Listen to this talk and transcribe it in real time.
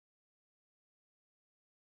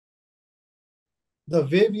the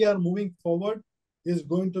way we are moving forward is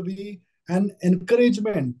going to be an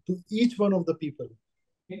encouragement to each one of the people.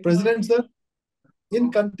 President sir,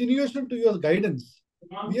 in continuation to your guidance,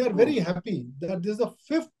 we are very happy that this is the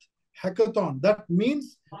fifth hackathon. That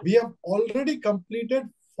means we have already completed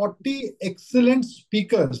 40 excellent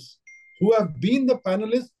speakers who have been the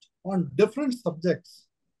panelists on different subjects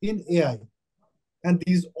in AI. And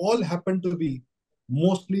these all happen to be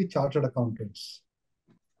mostly chartered accountants.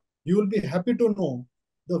 You will be happy to know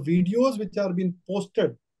the videos which are being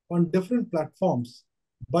posted on different platforms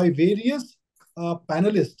by various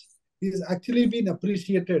panelists is actually being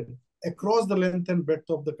appreciated across the length and breadth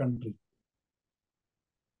of the country.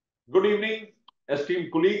 Good evening,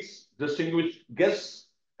 esteemed colleagues, distinguished guests,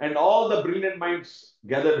 and all the brilliant minds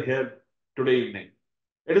gathered here today evening.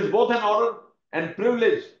 It is both an honor and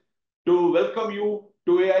privilege to welcome you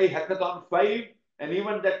to AI Hackathon 5, an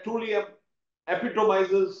event that truly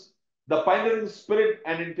epitomizes the pioneering spirit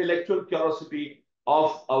and intellectual curiosity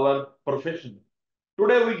of our profession.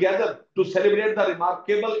 Today we gather to celebrate the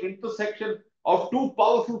remarkable intersection of two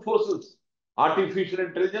powerful forces, artificial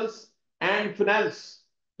intelligence and finance.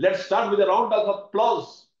 Let's start with a round of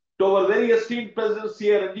applause to our very esteemed President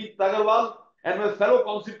C.A. Ranjit Agarwal and my fellow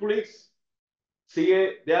council colleagues,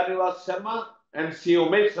 C.A. Dayanivas Sharma and C.A.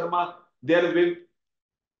 Umesh Sharma. Their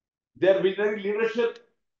visionary leadership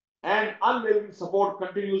and unwavering support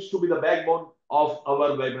continues to be the backbone of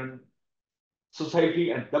our vibrant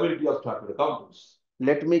society and community of chartered accountants.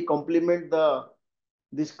 Let me compliment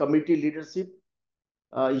this committee leadership.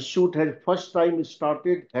 Issued has first time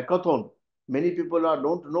started hackathon. Many people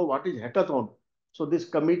don't know what is hackathon. So this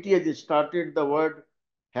committee has started the word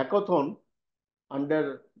hackathon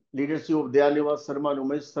under leadership of Dayanivas Sharma and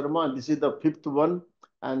Umesh Sharma. And this is the fifth one.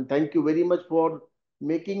 And thank you very much for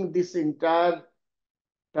making this entire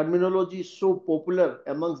terminology so popular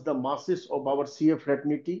amongst the masses of our CA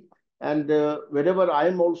fraternity. And wherever I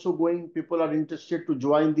am also going, people are interested to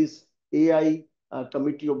join this AI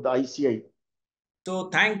committee of the ICAI. So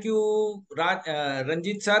thank you,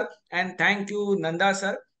 Ranjit sir, and thank you, Nanda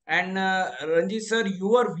sir. And Ranjit sir,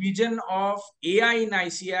 your vision of AI in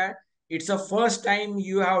ICAI, it's the first time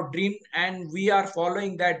you have dreamed, and we are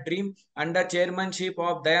following that dream under chairmanship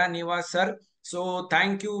of Dayanivas sir. So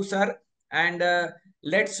thank you, sir, and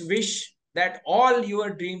let's wish that all your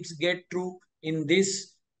dreams get true in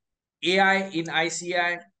this AI in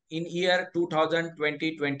ICAI in year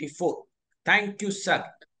 2024. Thank you, sir.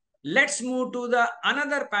 Let's move to the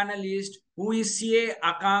another panelist who is CA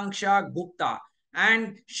Aakansha Gupta,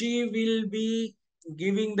 and she will be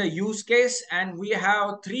giving the use case, and we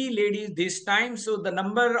have 3 ladies this time, so the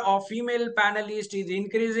number of female panelists is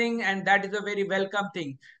increasing, and that is a very welcome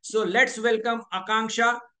thing. So let's welcome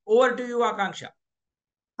Aakansha. Over to you, Aakansha.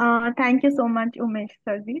 Thank you so much, Umesh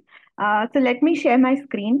Sarji. So let me share my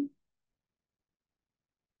screen.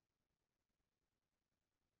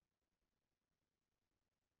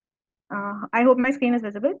 I hope my screen is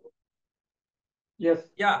visible. Yes.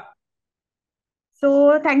 Yeah.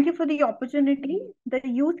 So thank you for the opportunity. The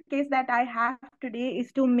use case that I have today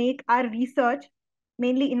is to make our research,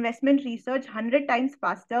 mainly investment research, 100 times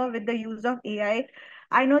faster with the use of AI.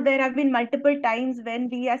 I know there have been multiple times when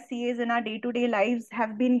we as CAs in our day-to-day lives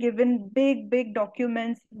have been given big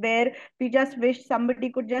documents where we just wish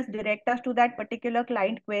somebody could just direct us to that particular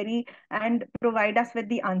client query and provide us with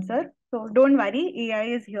the answer. So don't worry, AI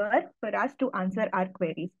is here for us to answer our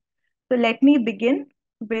queries. So let me begin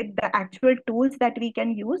with the actual tools that we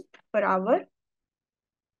can use for our.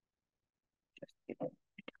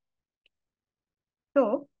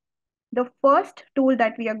 So the first tool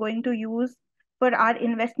that we are going to use for our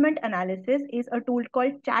investment analysis is a tool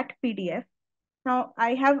called Chat PDF. Now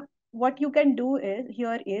what you can do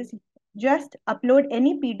is just upload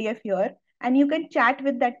any PDF here and you can chat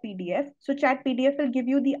with that PDF. So Chat PDF will give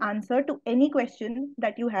you the answer to any question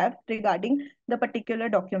that you have regarding the particular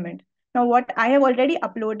document. Now, what I have already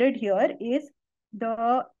uploaded here is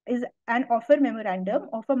an offer memorandum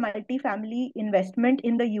of a multifamily investment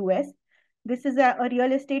in the US. This is a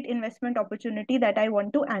real estate investment opportunity that I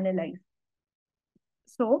want to analyze.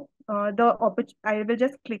 So I will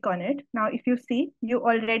just click on it. Now, if you see, you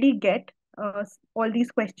already get all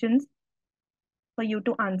these questions for you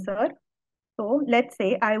to answer. So let's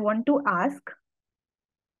say I want to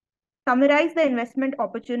summarize the investment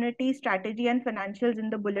opportunity, strategy, and financials in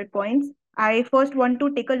the bullet points. I first want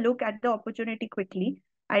to take a look at the opportunity quickly.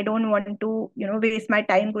 I don't want to, waste my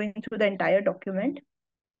time going through the entire document.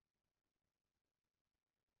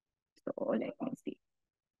 So let me see.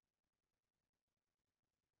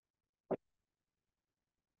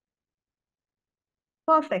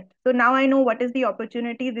 Perfect. So now I know what is the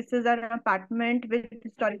opportunity. This is an apartment with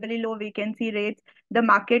historically low vacancy rates. The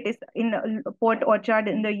market is in Port Orchard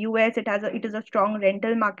in the US. It is a strong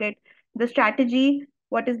rental market. The strategy,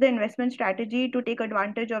 what is the investment strategy to take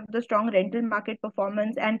advantage of the strong rental market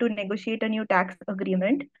performance and to negotiate a new tax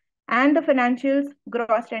agreement? And the financials,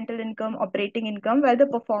 gross rental income, operating income, while the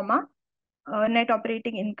performer, net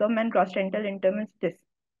operating income and gross rental income is this.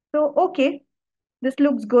 So, okay, this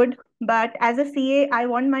looks good, but as a CA, I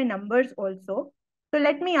want my numbers also. So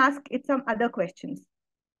let me ask it some other questions.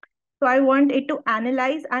 So I want it to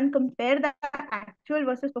analyze and compare the actual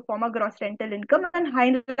versus performer gross rental income and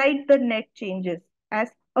highlight the net changes as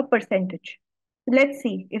a percentage. Let's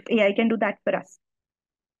see if AI can do that for us.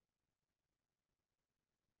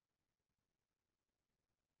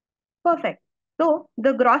 Perfect. So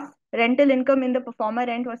the gross rental income in the performer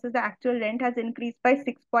rent versus the actual rent has increased by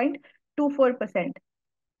 6.24%.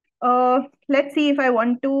 Let's see if I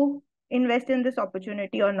want to invest in this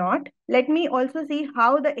opportunity or not. Let me also see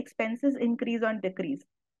how the expenses increase or decrease.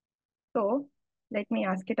 So let me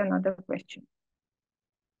ask it another question.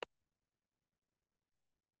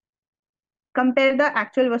 Compare the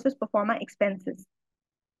actual versus performer expenses.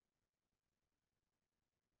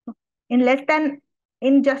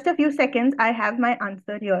 In just a few seconds, I have my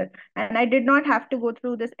answer here. And I did not have to go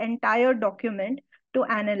through this entire document to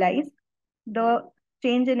analyze the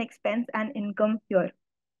change in expense and income here.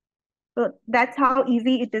 So that's how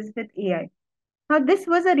easy it is with AI. Now, this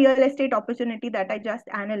was a real estate opportunity that I just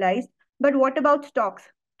analyzed. But what about stocks?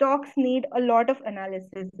 Stocks need a lot of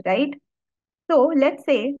analysis, right? So let's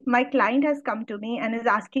say my client has come to me and is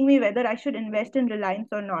asking me whether I should invest in Reliance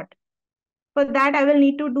or not. For that, I will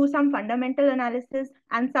need to do some fundamental analysis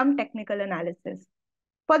and some technical analysis.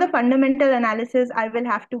 For the fundamental analysis, I will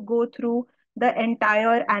have to go through the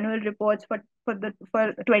entire annual reports for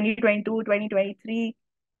 2022, 2023.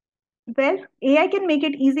 Well, AI can make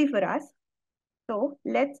it easy for us. So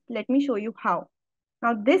let me show you how.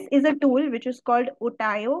 Now, this is a tool which is called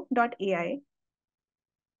Otayo.ai.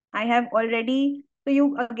 I have already, so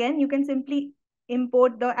you can simply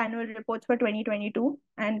import the annual reports for 2022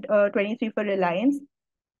 and 23 for Reliance.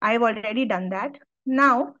 I have already done that.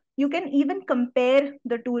 Now, you can even compare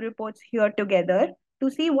the two reports here together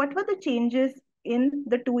to see what were the changes in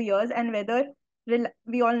the 2 years and whether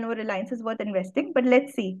we all know Reliance is worth investing. But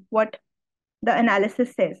let's see what the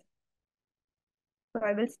analysis says. So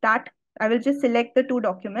I will just select the two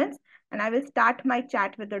documents and I will start my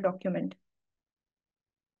chat with the document.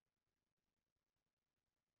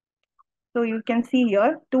 So you can see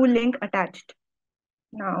here, two link attached.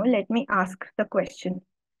 Now let me ask the question.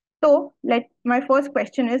 So my first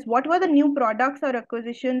question is, what were the new products or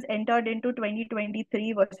acquisitions entered into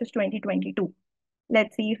 2023 versus 2022?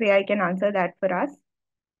 Let's see if AI can answer that for us.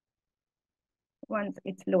 Once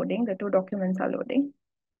it's loading, the two documents are loading.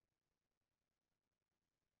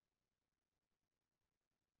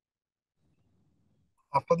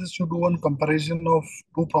 After this, you do one comparison of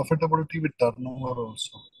two profitability with turnover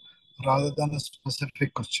also, rather than a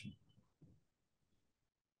specific question.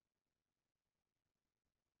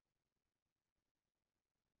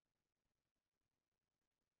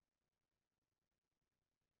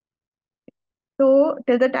 So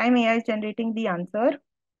till the time AI is generating the answer,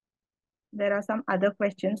 there are some other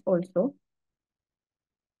questions also.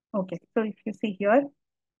 Okay, so if you see here,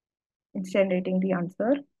 it's generating the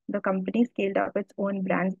answer. The company scaled up its own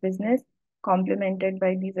brands business, complemented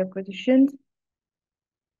by these acquisitions.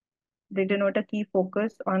 They denote a key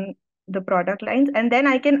focus on the product lines. And then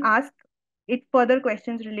I can ask it further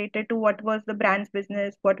questions related to what was the brand's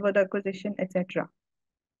business, what were the acquisition, etc.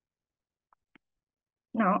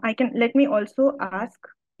 Now let me also ask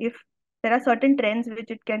if there are certain trends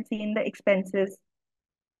which it can see in the expenses,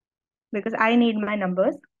 because I need my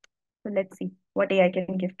numbers. So let's see what AI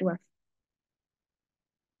can give to us.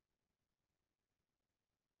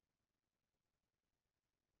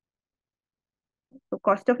 So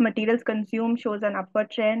cost of materials consumed shows an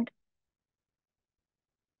upward trend.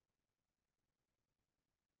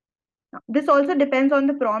 This also depends on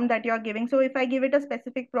the prompt that you're giving. So if I give it a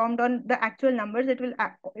specific prompt on the actual numbers,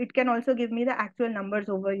 it can also give me the actual numbers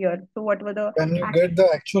over here. So what were the... Can you get the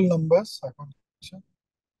actual numbers, Aakansha?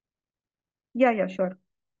 Yeah, sure.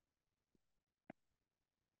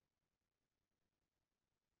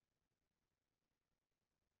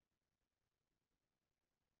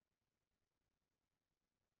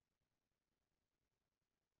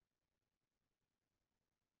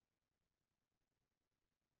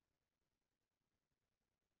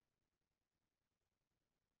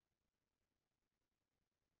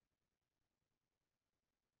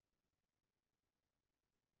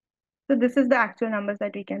 So this is the actual numbers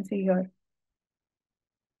that we can see here.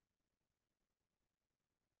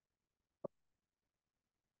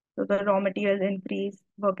 So the raw materials increase,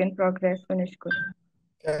 work in progress, finished goods.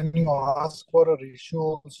 Can you ask for a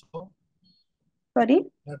ratio also? Sorry?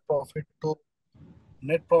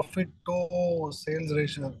 Net profit to sales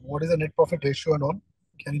ratio. What is the net profit ratio and all?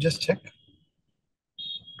 Can you just check?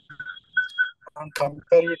 And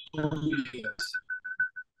compare with 2 years.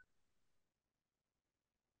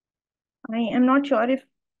 I am not sure if,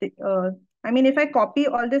 I mean, if I copy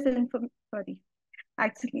all this info, sorry.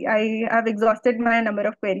 Actually, I have exhausted my number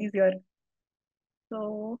of queries here.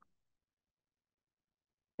 So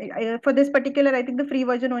for this particular, I think the free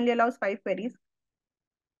version only allows 5 queries.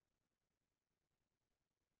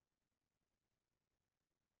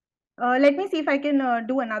 Let me see if I can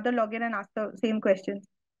do another login and ask the same questions.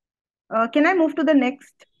 Can I move to the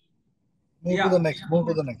next? Move to the next. Move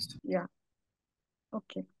to the next. Yeah.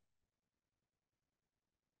 Okay.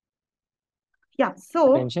 Yeah.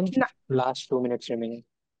 So Attention. Last 2 minutes remaining.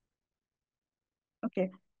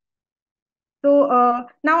 okay. So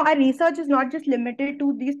now our research is not just limited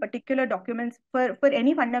to these particular documents. For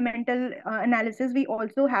any fundamental analysis, we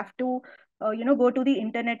also have to, go to the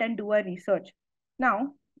internet and do a research.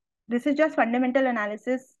 Now, this is just fundamental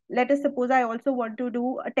analysis. Let us suppose I also want to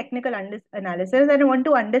do a technical analysis and I want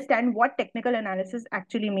to understand what technical analysis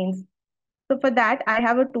actually means. So for that, I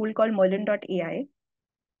have a tool called Merlin.ai.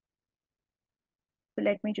 So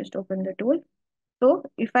let me just open the tool. So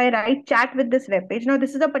if I write chat with this web page, now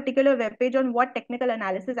this is a particular web page on what technical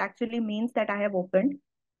analysis actually means that I have opened,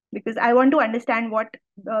 because I want to understand what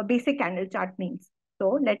the basic candle chart means.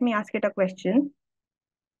 So let me ask it a question.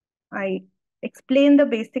 I explain the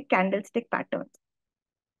basic candlestick patterns.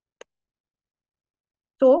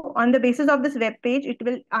 So on the basis of this web page, it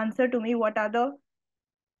will answer to me what are the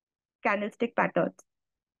candlestick patterns.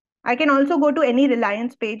 I can also go to any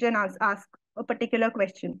Reliance page and ask a particular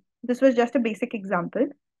question. This was just a basic example.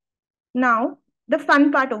 Now, the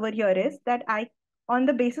fun part over here is that on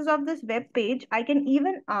the basis of this web page, I can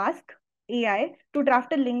even ask AI to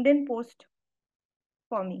draft a LinkedIn post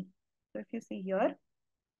for me. So if you see here,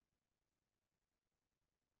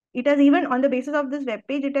 it has even, on the basis of this web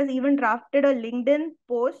page, it has even drafted a LinkedIn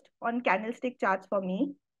post on candlestick charts for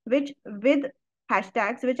me, which with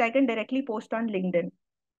hashtags, which I can directly post on LinkedIn.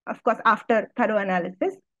 Of course, after thorough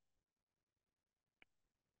analysis.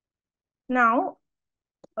 Now,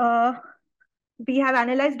 we have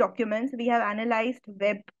analyzed documents, we have analyzed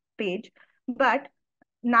web page, but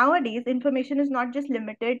nowadays information is not just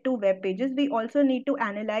limited to web pages. We also need to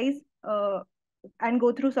analyze and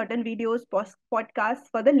go through certain videos, podcasts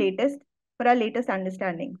for our latest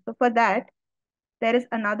understanding. So for that, there is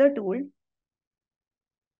another tool.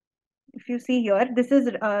 If you see here, this is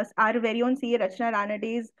our very own CA Rachna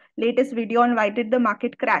Ranede's latest video on why did the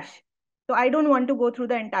market crash. So I don't want to go through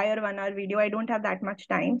the entire 1 hour video. I don't have that much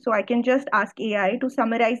time. So I can just ask AI to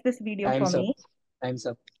summarize this video for me. Time's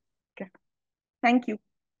up. Okay. Thank you.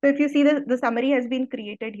 So if you see the summary has been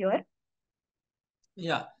created here.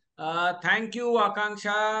 Yeah. Thank you,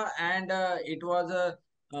 Aakansha. And it was a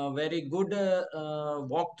very good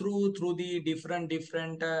walkthrough through the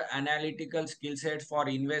different analytical skill sets for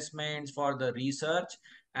investments, for the research.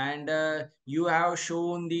 And you have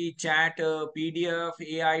shown the chat PDF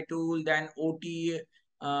AI tool, then OTIO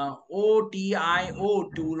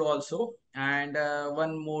tool also, and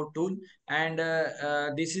one more tool. And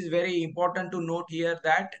this is very important to note here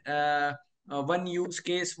that one use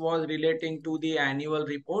case was relating to the annual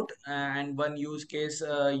report, and one use case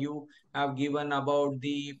you have given about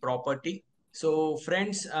the property. So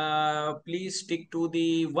friends, please stick to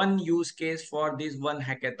the one use case for this one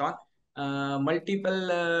hackathon. Multiple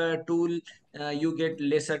tool, you get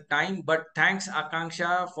lesser time, but thanks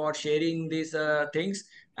Aakansha for sharing these things.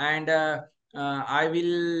 And I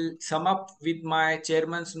will sum up with my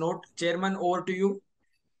chairman's note. Chairman, over to you.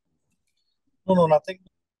 No, nothing.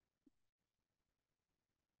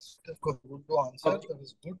 Of course, good to answer. Okay. That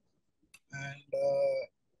is good. And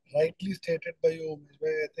rightly stated by you,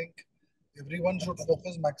 I think everyone should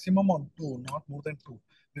focus maximum on 2, not more than 2,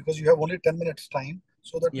 because you have only 10 minutes time,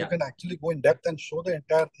 so that you can actually go in depth and show the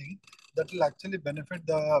entire thing. That will actually benefit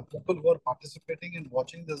the people who are participating and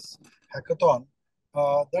watching this hackathon.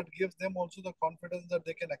 That gives them also the confidence that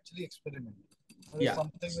they can actually experiment. That is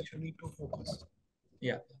something which you need to focus.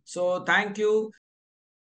 Yeah. So thank you.